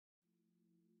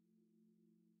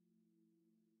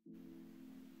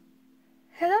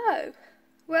Hello,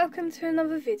 welcome to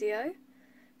another video.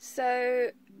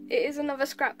 So it is another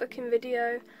scrapbooking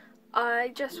video.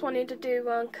 I just wanted to do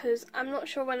one because I'm not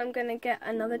sure when I'm going to get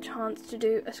another chance to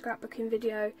do a scrapbooking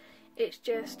video. It's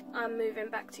just I'm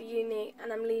moving back to uni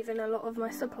and I'm leaving a lot of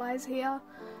my supplies here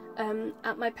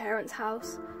at my parents'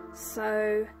 house.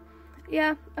 So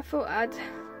yeah, I thought I'd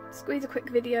squeeze a quick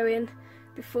video in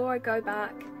before I go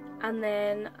back, and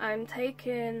then I'm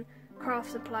taking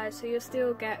craft supplies, so you'll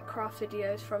still get craft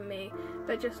videos from me,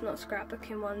 but just not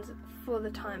scrapbooking ones for the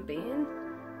time being.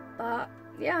 But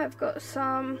yeah, I've got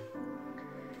some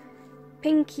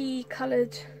pinky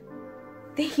coloured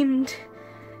themed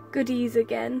goodies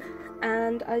again,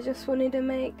 and I just wanted to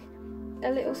make a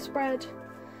little spread,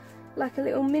 like a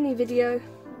little mini video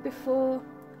before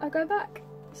I go back.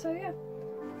 So yeah,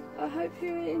 I hope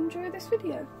you enjoy this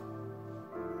video.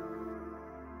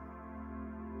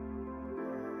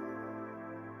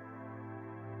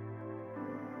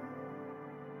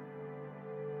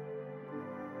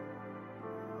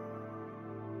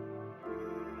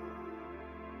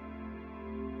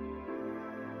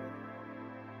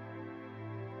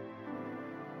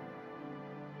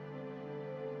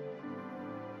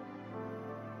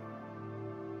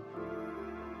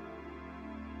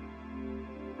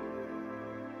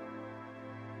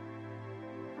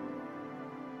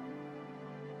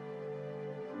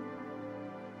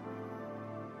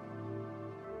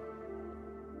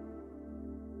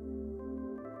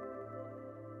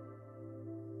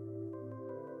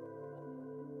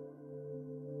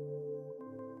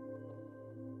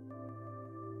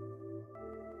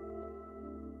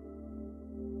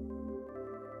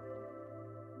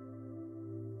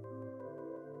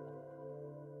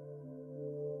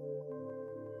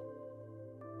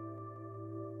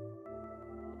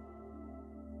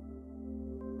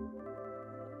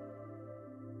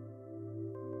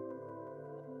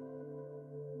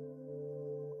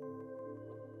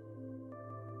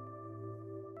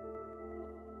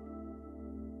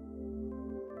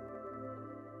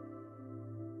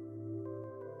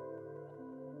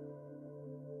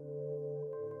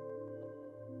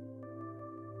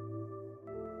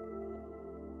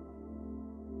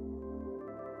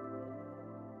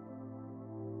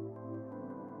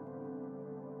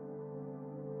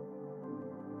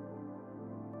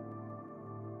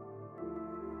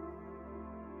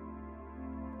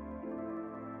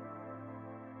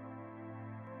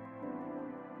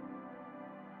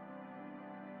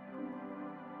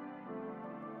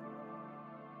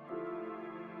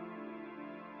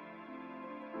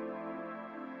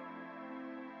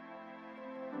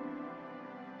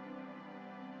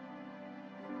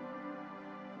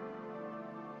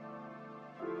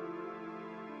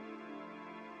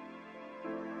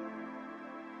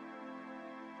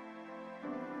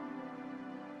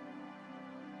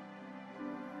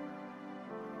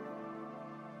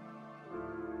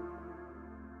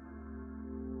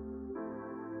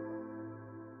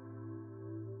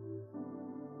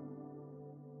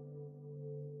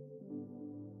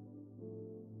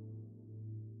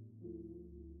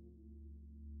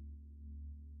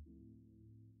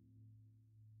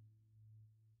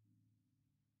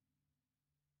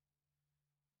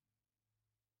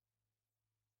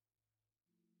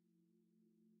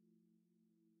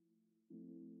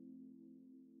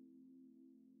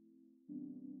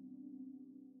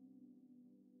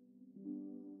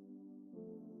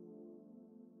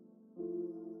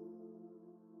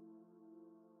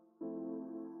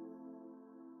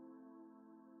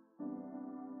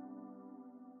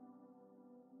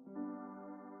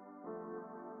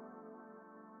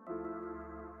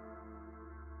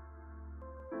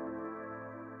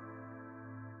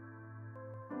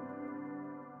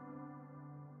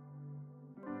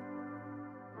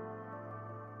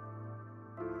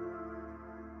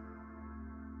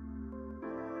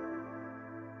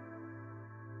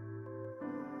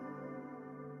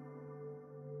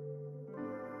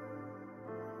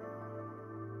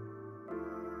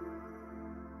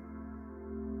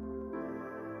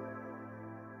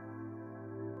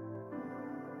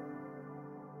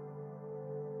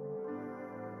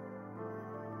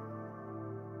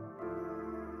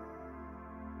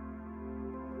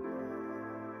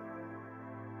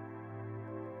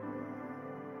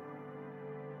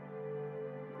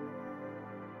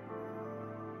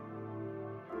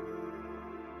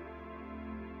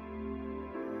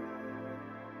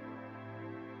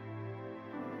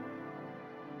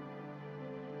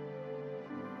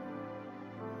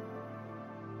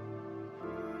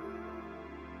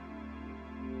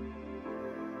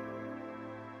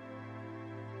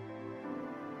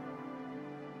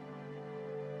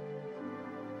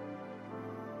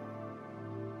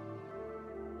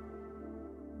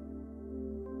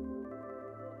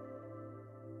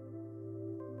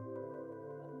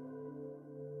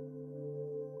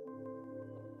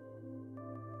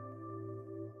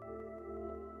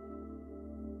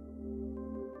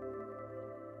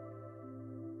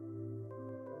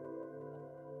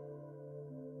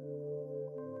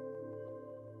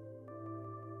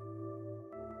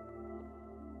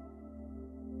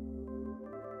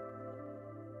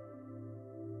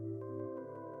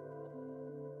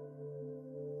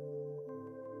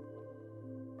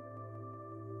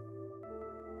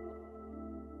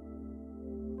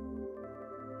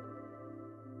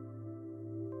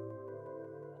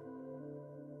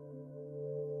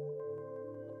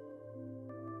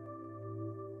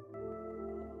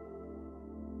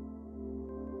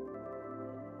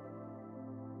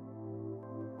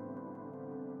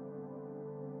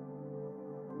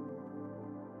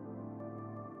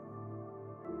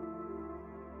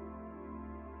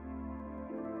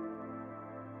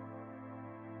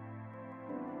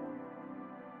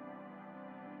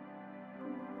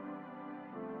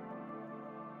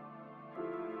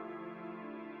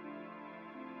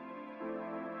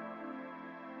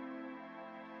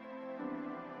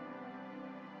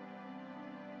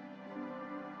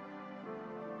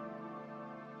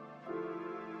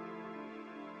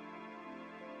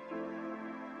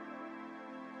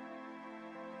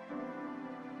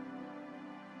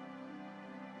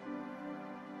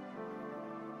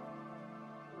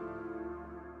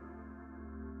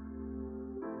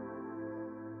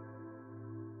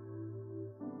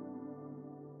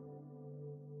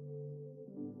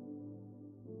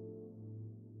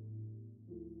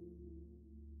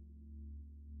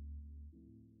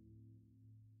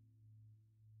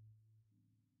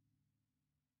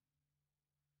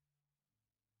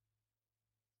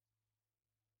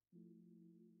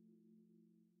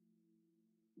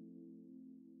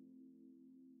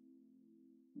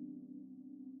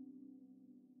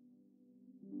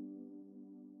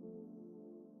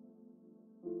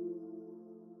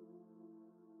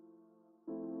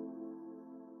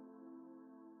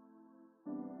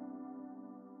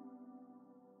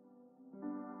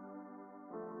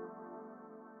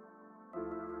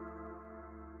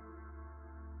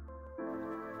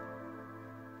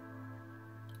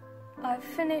 I've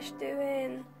finished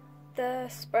doing the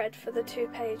spread for the 2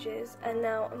 pages, and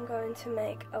now I'm going to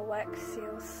make a wax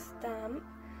seal stamp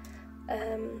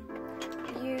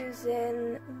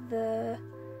using the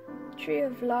Tree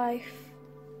of Life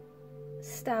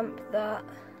stamp that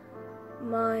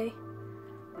my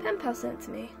pen pal sent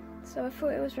to me. So I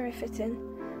thought it was very fitting,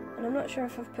 and I'm not sure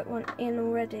if I've put one in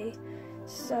already,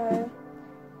 so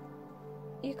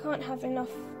you can't have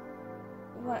enough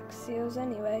wax seals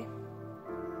anyway.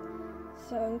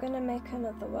 So I'm going to make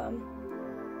another one,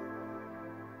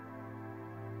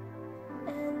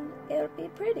 and it'll be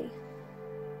pretty.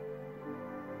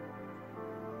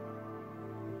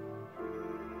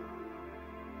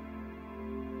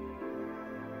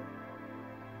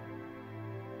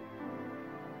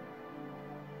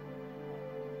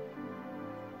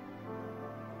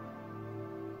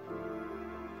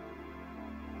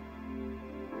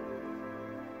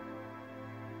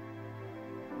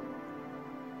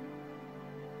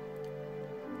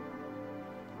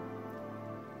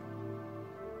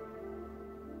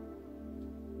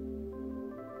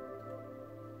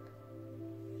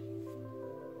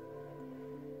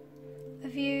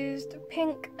 I've used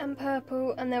pink and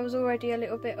purple, and there was already a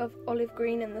little bit of olive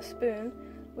green in the spoon,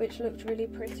 which looked really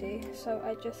pretty, so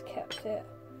I just kept it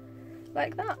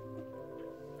like that.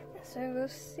 So we'll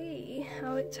see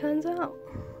how it turns out.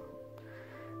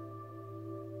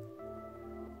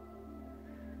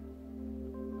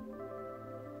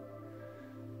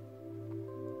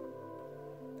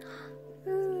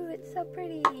 Ooh, it's so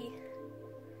pretty. I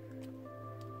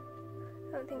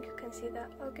don't think you can see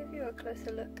that. I'll give you a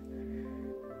closer look.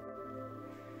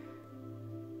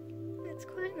 It's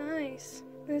quite nice.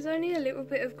 There's only a little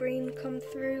bit of green come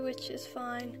through, which is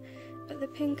fine, but the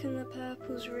pink and the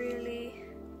purple's really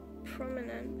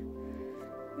prominent,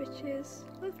 which is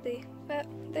lovely. But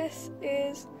this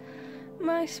is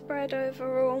my spread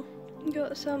overall.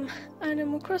 Got some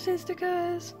Animal Crossing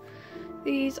stickers.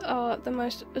 These are the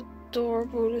most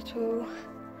adorable little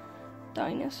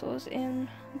dinosaurs in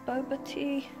boba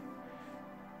tea.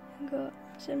 Got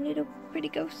some little pretty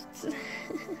ghosts.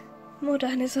 More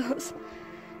dinosaurs.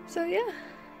 So yeah,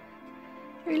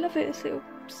 I really love it. This little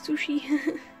sushi.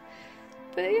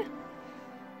 But yeah,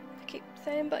 I keep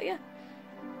saying but yeah,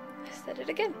 I said it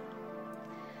again.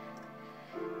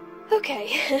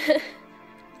 Okay.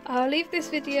 I'll leave this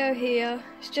video here.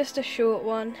 It's just a short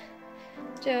one.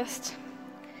 Just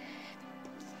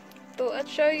thought I'd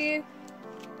show you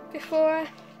before I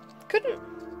couldn't.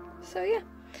 So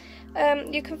yeah,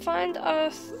 you can find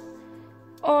us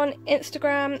on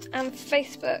Instagram and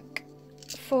Facebook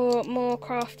for more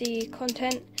crafty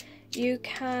content. You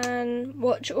can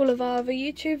watch all of our other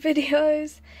YouTube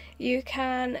videos. You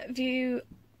can view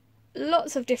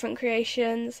lots of different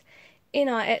creations in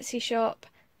our Etsy shop,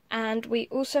 and we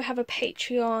also have a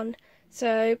Patreon,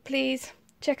 so please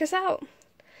check us out.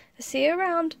 See you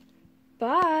around.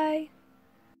 Bye.